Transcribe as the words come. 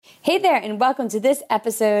Hey there, and welcome to this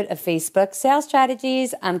episode of Facebook Sales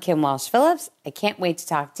Strategies. I'm Kim Walsh-Phillips. I can't wait to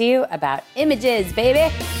talk to you about images,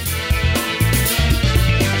 baby.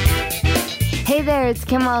 Hey there, it's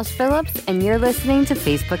Kim Walsh-Phillips, and you're listening to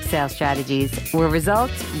Facebook Sales Strategies, where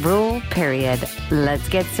results rule, period. Let's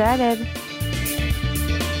get started.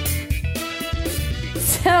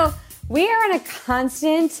 So, we are on a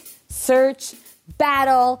constant search,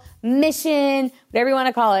 battle, mission, whatever you want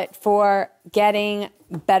to call it, for getting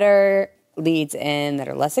better leads in that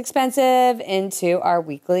are less expensive into our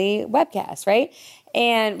weekly webcast, right?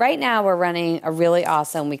 And right now we're running a really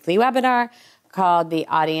awesome weekly webinar called the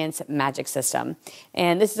Audience Magic System.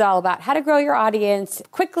 And this is all about how to grow your audience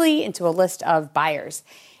quickly into a list of buyers.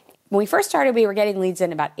 When we first started, we were getting leads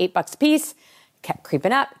in about $8 a piece, kept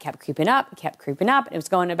creeping up, and it was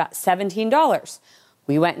going to about $17.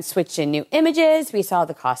 We went and switched in new images. We saw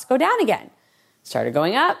the cost go down again. Started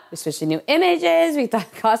going up. We switched to new images. We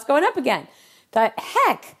thought cost going up again. Thought,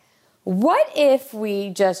 heck, what if we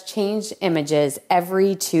just changed images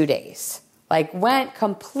every 2 days? Like went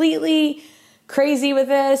completely crazy with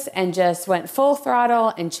this and just went full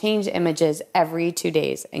throttle and changed images every 2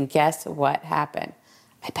 days. And guess what happened?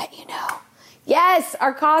 I bet you know. Yes,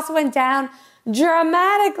 our costs went down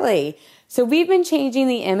dramatically. So we've been changing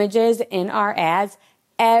the images in our ads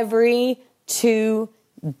every 2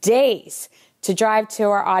 days. To drive to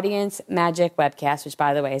our Audience Magic Webcast, which,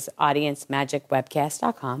 by the way, is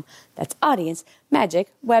audiencemagicwebcast.com. That's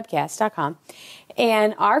audiencemagicwebcast.com.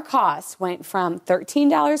 And our costs went from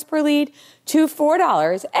 $13 per lead to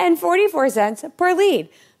 $4.44 per lead.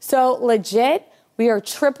 So legit, we are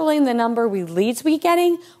tripling the number of leads we're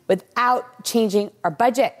getting without changing our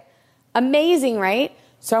budget. Amazing, right?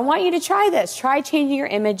 So I want you to try this. Try changing your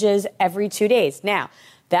images every 2 days. Now,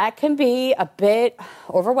 that can be a bit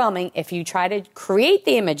overwhelming if you try to create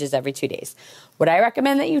the images every 2 days. What I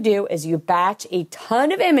recommend that you do is you batch a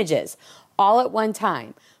ton of images all at one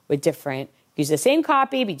time with use the same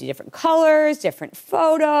copy, but do different colors, different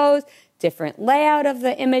photos, different layout of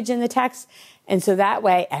the image and the text. And so that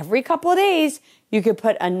way, every couple of days, you could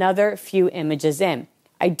put another few images in.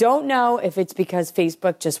 I don't know if it's because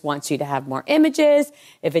Facebook just wants you to have more images,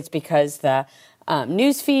 if it's because the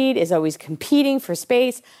newsfeed is always competing for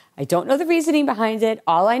space. I don't know the reasoning behind it.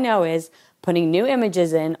 All I know is putting new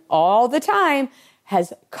images in all the time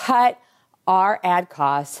has cut our ad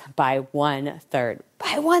costs by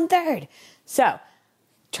 1/3. So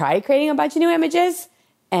try creating a bunch of new images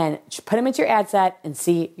and put them into your ad set and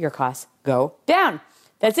see your costs go down.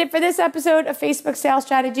 That's it for this episode of Facebook Sales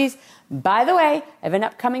Strategies. By the way, I have an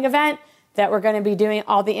upcoming event that we're going to be doing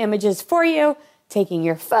all the images for you, taking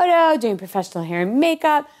your photo, doing professional hair and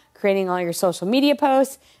makeup, creating all your social media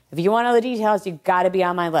posts. If you want all the details, you've got to be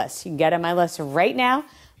on my list. You can get on my list right now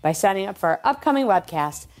by signing up for our upcoming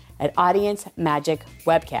webcast at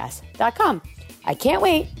audiencemagicwebcast.com. I can't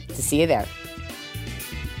wait to see you there.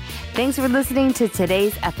 Thanks for listening to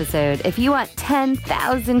today's episode. If you want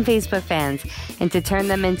 10,000 Facebook fans and to turn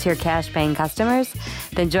them into your cash-paying customers,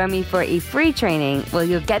 then join me for a free training where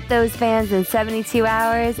you'll get those fans in 72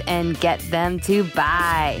 hours and get them to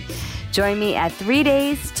buy. Join me at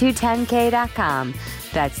 3daysto10k.com.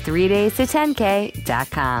 That's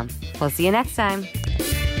 3daysto10k.com. We'll see you next time.